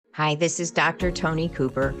Hi, this is Dr. Tony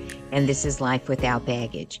Cooper, and this is Life Without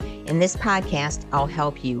Baggage. In this podcast, I'll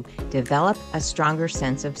help you develop a stronger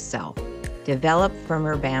sense of self, develop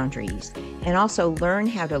firmer boundaries, and also learn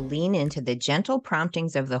how to lean into the gentle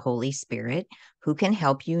promptings of the Holy Spirit who can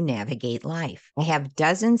help you navigate life. I have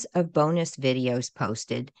dozens of bonus videos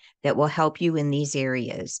posted that will help you in these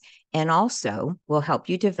areas and also will help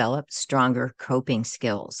you develop stronger coping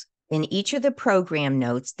skills. In each of the program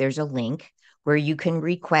notes, there's a link where you can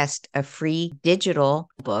request a free digital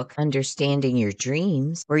book, Understanding Your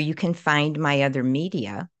Dreams, where you can find my other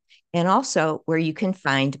media, and also where you can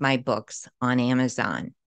find my books on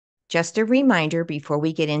Amazon. Just a reminder before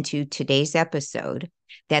we get into today's episode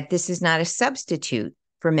that this is not a substitute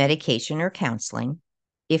for medication or counseling.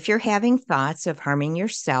 If you're having thoughts of harming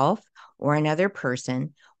yourself or another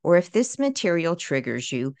person, or if this material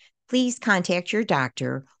triggers you, please contact your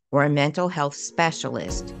doctor or a mental health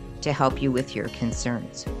specialist to help you with your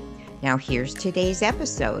concerns. Now, here's today's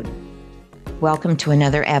episode. Welcome to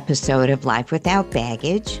another episode of Life Without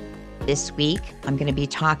Baggage. This week, I'm going to be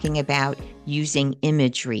talking about using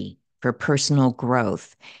imagery for personal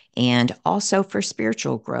growth and also for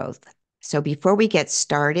spiritual growth. So before we get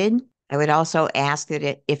started, I would also ask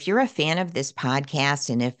that if you're a fan of this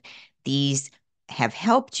podcast and if these have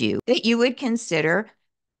helped you, that you would consider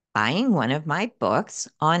buying one of my books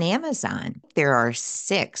on Amazon. There are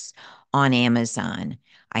 6 on Amazon.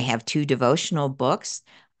 I have 2 devotional books.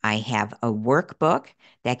 I have a workbook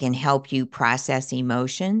that can help you process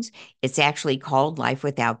emotions. It's actually called Life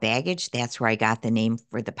Without Baggage. That's where I got the name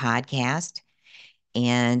for the podcast.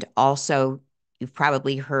 And also, you've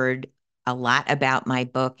probably heard a lot about my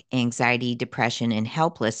book, Anxiety, Depression, and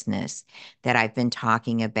Helplessness, that I've been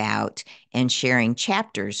talking about and sharing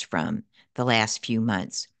chapters from the last few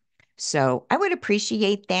months. So I would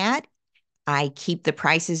appreciate that. I keep the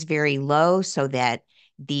prices very low so that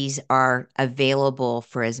these are available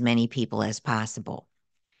for as many people as possible.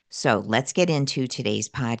 So let's get into today's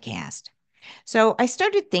podcast. So I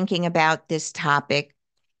started thinking about this topic,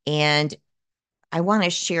 and I want to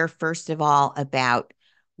share, first of all, about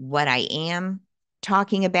what I am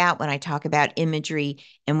talking about when I talk about imagery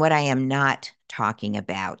and what I am not talking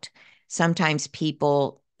about. Sometimes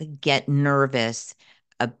people get nervous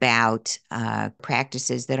about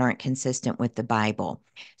practices that aren't consistent with the Bible.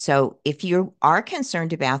 So if you are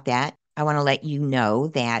concerned about that, I want to let you know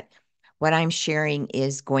that what I'm sharing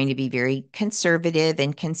is going to be very conservative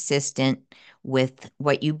and consistent with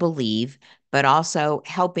what you believe, but also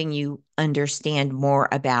helping you understand more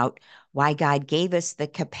about why God gave us the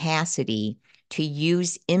capacity to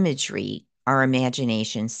use imagery, our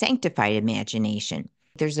imagination, sanctified imagination.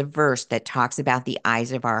 There's a verse that talks about the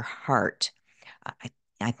eyes of our heart.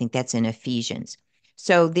 I think that's in Ephesians.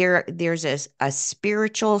 So there's a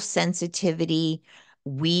spiritual sensitivity.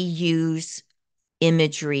 We use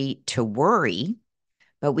imagery to worry,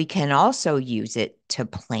 but we can also use it to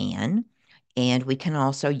plan, and we can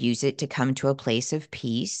also use it to come to a place of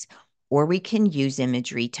peace, or we can use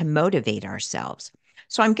imagery to motivate ourselves.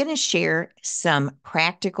 So I'm going to share some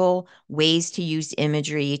practical ways to use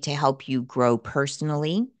imagery to help you grow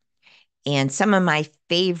personally, and some of my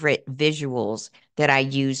favorite visuals that I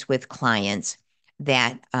use with clients.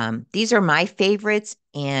 That these are my favorites,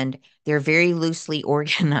 and they're very loosely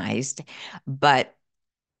organized, but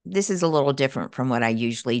this is a little different from what I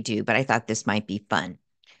usually do, but I thought this might be fun.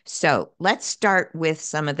 So let's start with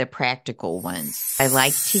some of the practical ones. I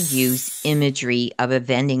like to use imagery of a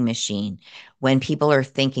vending machine when people are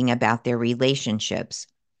thinking about their relationships.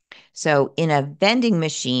 So in a vending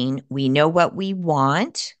machine, we know what we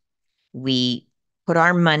want. We put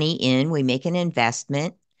our money in, we make an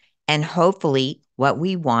investment, and hopefully what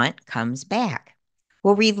we want comes back.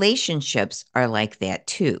 Well, relationships are like that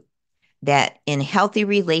too. That in healthy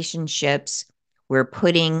relationships, we're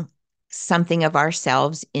putting something of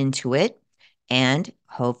ourselves into it, and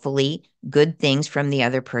hopefully good things from the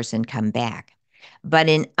other person come back. But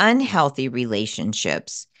in unhealthy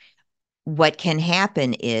relationships, what can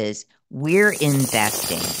happen is we're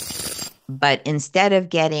investing, but instead of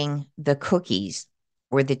getting the cookies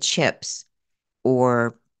or the chips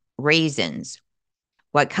or raisins,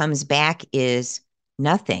 what comes back is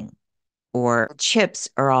nothing, or chips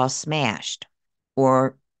are all smashed,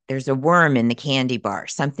 or there's a worm in the candy bar,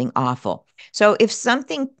 something awful. So if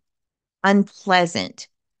something unpleasant,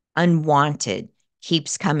 unwanted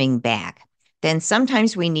keeps coming back, then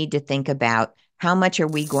sometimes we need to think about how much are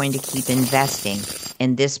we going to keep investing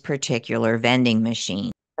in this particular vending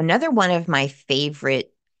machine. Another one of my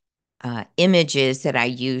favorite images that I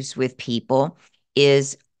use with people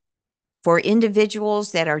is for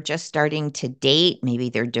individuals that are just starting to date. Maybe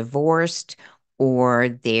they're divorced, or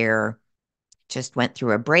they're just went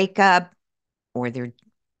through a breakup, or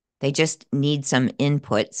they just need some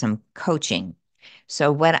input, some coaching.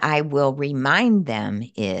 So what I will remind them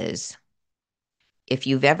is, if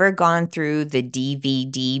you've ever gone through the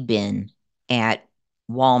DVD bin at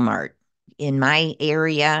Walmart, in my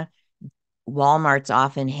area, Walmarts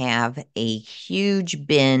often have a huge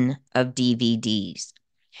bin of DVDs,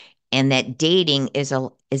 and that dating is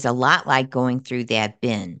a lot like going through that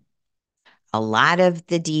bin. A lot of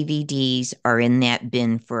the DVDs are in that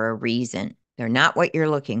bin for a reason. They're not what you're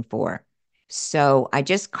looking for. So I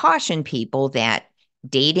just caution people that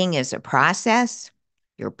dating is a process.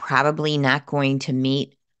 You're probably not going to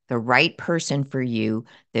meet the right person for you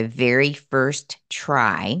the very first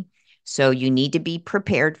try. So you need to be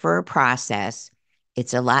prepared for a process.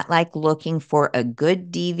 It's a lot like looking for a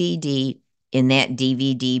good DVD in that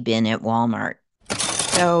DVD bin at Walmart.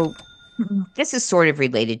 So this is sort of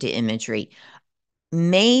related to imagery.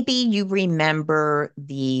 Maybe you remember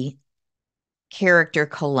the character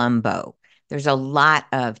Columbo. There's a lot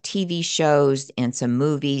of TV shows and some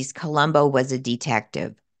movies. Columbo was a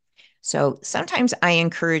detective. So sometimes I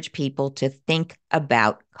encourage people to think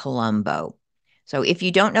about Columbo. So if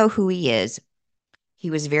you don't know who he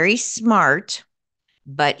was very smart,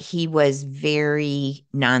 but he was very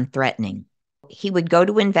non-threatening. He would go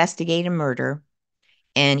to investigate a murder,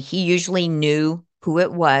 and he usually knew who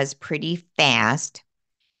it was pretty fast.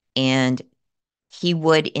 And he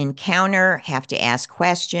would have to ask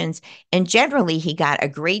questions, and generally he got a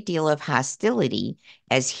great deal of hostility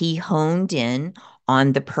as he honed in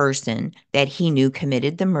on the person that he knew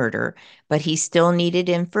committed the murder, but he still needed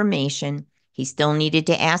information. He still needed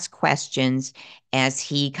to ask questions as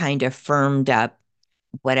he kind of firmed up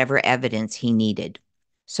whatever evidence he needed.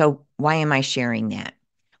 So why am I sharing that?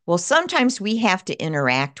 Well, sometimes we have to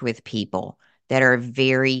interact with people that are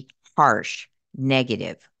very harsh,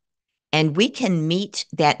 negative. And we can meet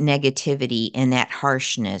that negativity and that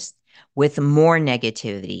harshness with more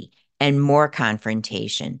negativity and more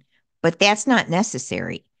confrontation. But that's not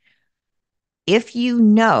necessary. If you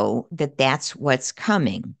know that that's what's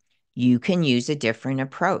coming, you can use a different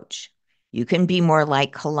approach. You can be more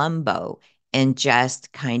like Columbo and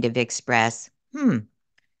just kind of express,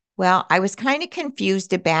 well, I was kind of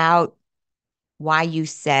confused about why you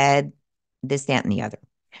said this, that, and the other.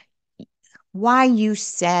 Why you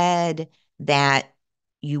said that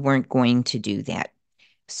you weren't going to do that.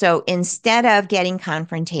 So instead of getting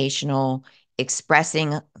confrontational,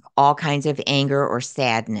 expressing all kinds of anger or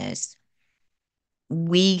sadness,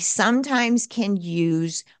 we sometimes can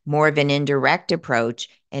use more of an indirect approach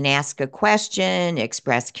and ask a question,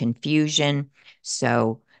 express confusion.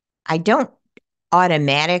 So I don't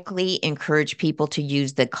automatically encourage people to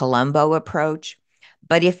use the Columbo approach.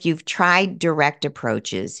 But if you've tried direct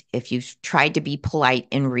approaches, if you've tried to be polite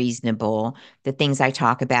and reasonable, the things I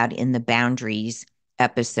talk about in the boundaries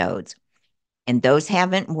episodes, and those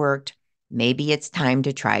haven't worked, maybe it's time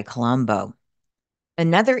to try Columbo.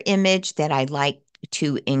 Another image that I'd like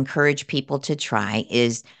to encourage people to try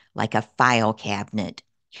is like a file cabinet.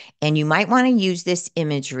 And you might want to use this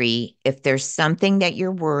imagery if there's something that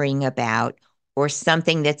you're worrying about or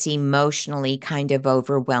something that's emotionally kind of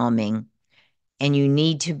overwhelming, and you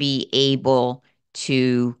need to be able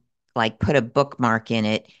to like put a bookmark in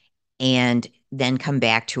it and then come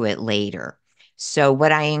back to it later. So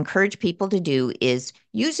what I encourage people to do is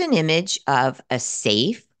use an image of a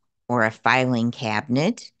safe or a filing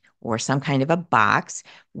cabinet or some kind of a box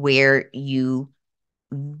where you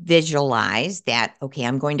visualize that, okay,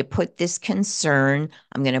 I'm going to put this concern,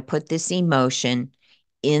 I'm going to put this emotion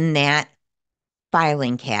in that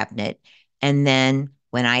filing cabinet. And then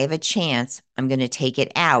when I have a chance, I'm going to take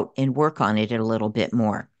it out and work on it a little bit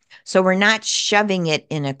more. So we're not shoving it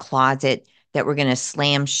in a closet that we're going to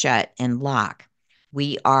slam shut and lock.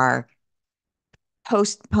 We are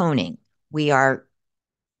postponing. We are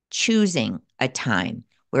choosing a time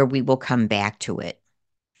where we will come back to it.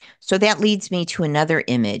 So that leads me to another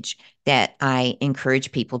image that I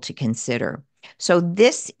encourage people to consider. So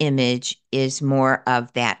this image is more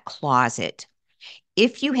of that closet.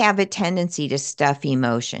 If you have a tendency to stuff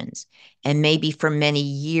emotions, and maybe for many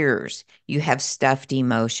years you have stuffed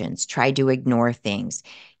emotions, tried to ignore things,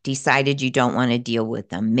 decided you don't want to deal with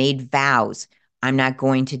them, made vows, I'm not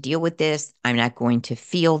going to deal with this, I'm not going to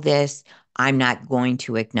feel this, I'm not going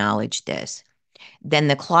to acknowledge this, then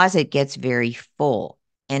the closet gets very full.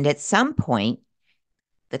 And at some point,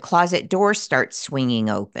 the closet door starts swinging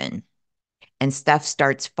open and stuff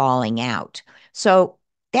starts falling out. So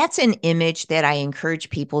that's an image that I encourage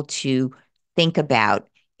people to think about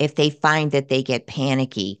if they find that they get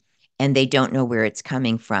panicky and they don't know where it's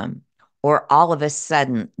coming from. or all of a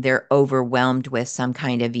sudden they're overwhelmed with some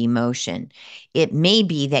kind of emotion. It may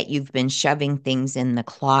be that you've been shoving things in the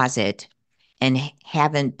closet and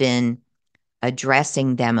haven't been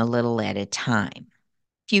addressing them a little at a time.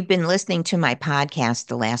 If you've been listening to my podcast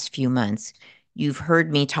the last few months, you've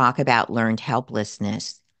heard me talk about learned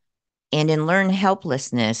helplessness. And in learned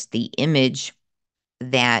helplessness, the image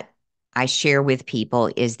that I share with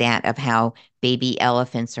people is that of how baby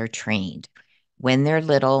elephants are trained. When they're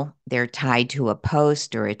little, they're tied to a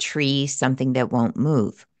post or a tree, something that won't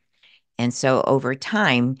move. And so over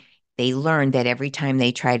time, they learn that every time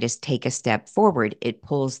they try to take a step forward, it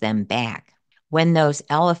pulls them back. When those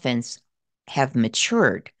elephants have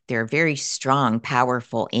matured, they're very strong,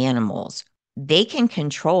 powerful animals. They can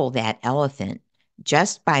control that elephant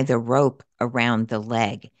just by the rope around the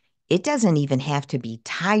leg. It doesn't even have to be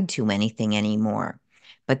tied to anything anymore,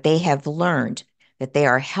 but they have learned that they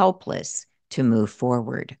are helpless to move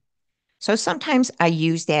forward. So sometimes I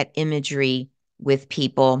use that imagery with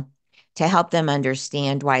people to help them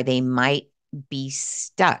understand why they might be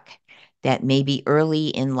stuck, that maybe early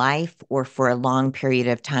in life or for a long period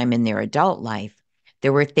of time in their adult life,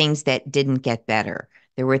 there were things that didn't get better.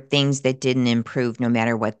 There were things that didn't improve no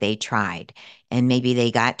matter what they tried. And maybe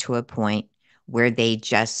they got to a point where they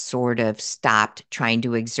just sort of stopped trying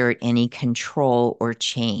to exert any control or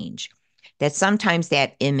change. That sometimes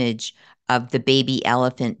that image of the baby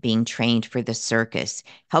elephant being trained for the circus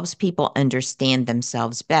helps people understand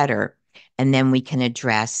themselves better. And then we can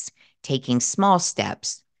address taking small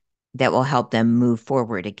steps that will help them move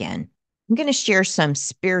forward again. I'm going to share some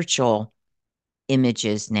spiritual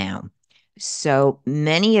images now. So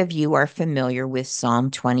many of you are familiar with Psalm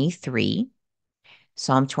 23.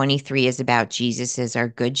 Psalm 23 is about Jesus as our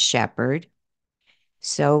good shepherd.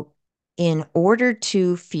 So in order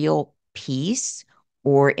to feel peace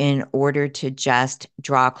or in order to just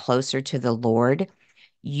draw closer to the Lord,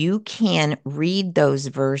 you can read those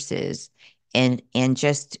verses and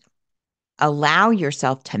just allow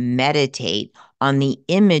yourself to meditate on the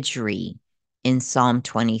imagery in Psalm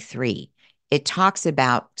 23. It talks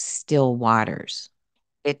about still waters.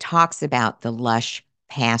 It talks about the lush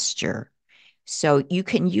pasture. So you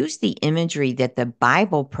can use the imagery that the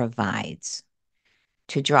Bible provides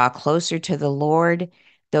to draw closer to the Lord.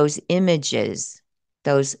 Those images,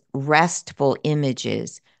 those restful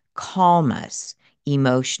images, calm us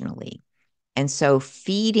emotionally. And so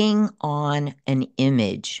feeding on an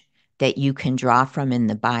image that you can draw from in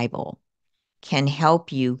the Bible can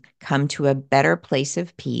help you come to a better place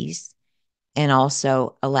of peace and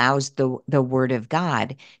also allows the Word of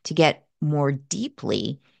God to get more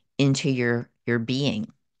deeply into your being.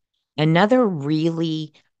 Another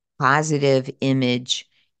really positive image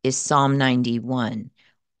is Psalm 91,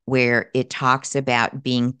 where it talks about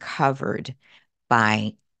being covered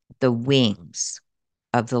by the wings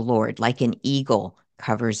of the Lord, like an eagle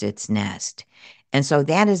covers its nest. And so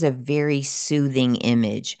that is a very soothing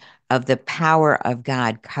image of the power of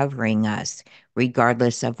God covering us,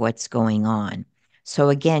 regardless of what's going on. So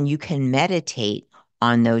again, you can meditate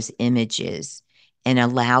on those images and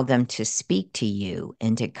allow them to speak to you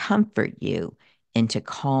and to comfort you and to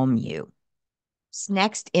calm you. This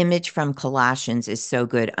next image from Colossians is so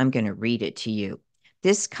good. I'm going to read it to you.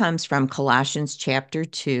 This comes from Colossians chapter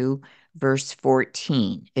 2, verse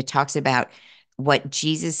 14. It talks about what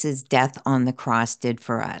Jesus' death on the cross did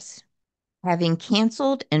for us. Having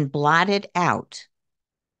canceled and blotted out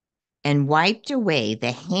and wiped away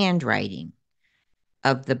the handwriting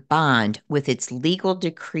of the bond with its legal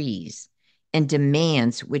decrees and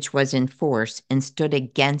demands which was in force and stood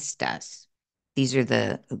against us. These are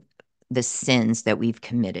the sins that we've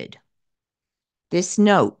committed. This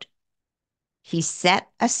note he set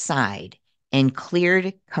aside and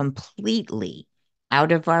cleared completely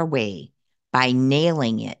out of our way by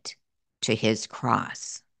nailing it to his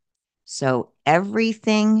cross. So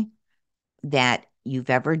everything that you've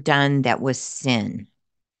ever done that was sin,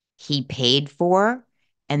 he paid for,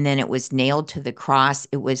 and then it was nailed to the cross.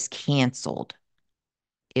 It was canceled.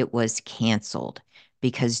 It was canceled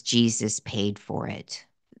because Jesus paid for it.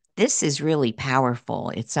 This is really powerful.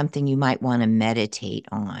 It's something you might want to meditate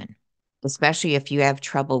on, especially if you have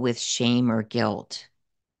trouble with shame or guilt,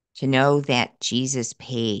 to know that Jesus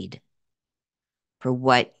paid for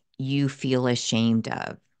what you feel ashamed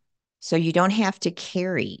of. So you don't have to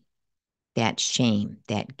carry that shame,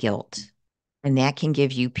 that guilt, and that can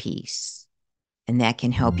give you peace and that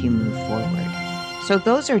can help you move forward. So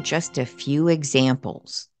those are just a few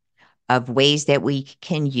examples of ways that we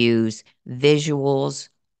can use visuals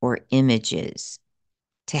or images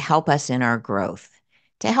to help us in our growth,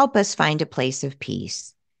 to help us find a place of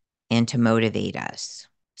peace and to motivate us.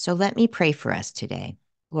 So let me pray for us today.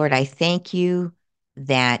 Lord, I thank you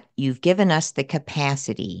that you've given us the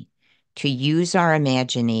capacity to use our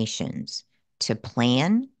imaginations to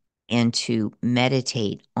plan and to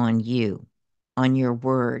meditate on you, on your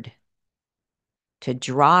word, to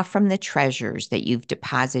draw from the treasures that you've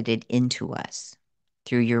deposited into us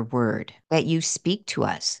through your word, that you speak to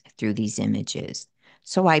us through these images.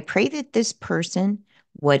 So I pray that this person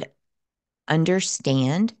would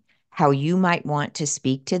understand how you might want to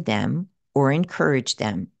speak to them or encourage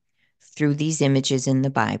them through these images in the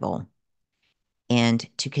Bible, and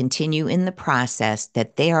to continue in the process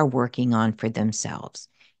that they are working on for themselves.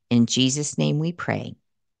 In Jesus' name we pray.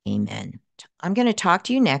 Amen. I'm going to talk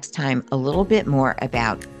to you next time a little bit more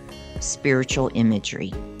about spiritual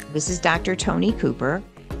imagery. This is Dr. Tony Cooper,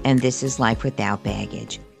 and this is Life Without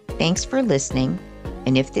Baggage. Thanks for listening,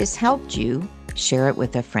 and if this helped you, share it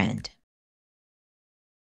with a friend.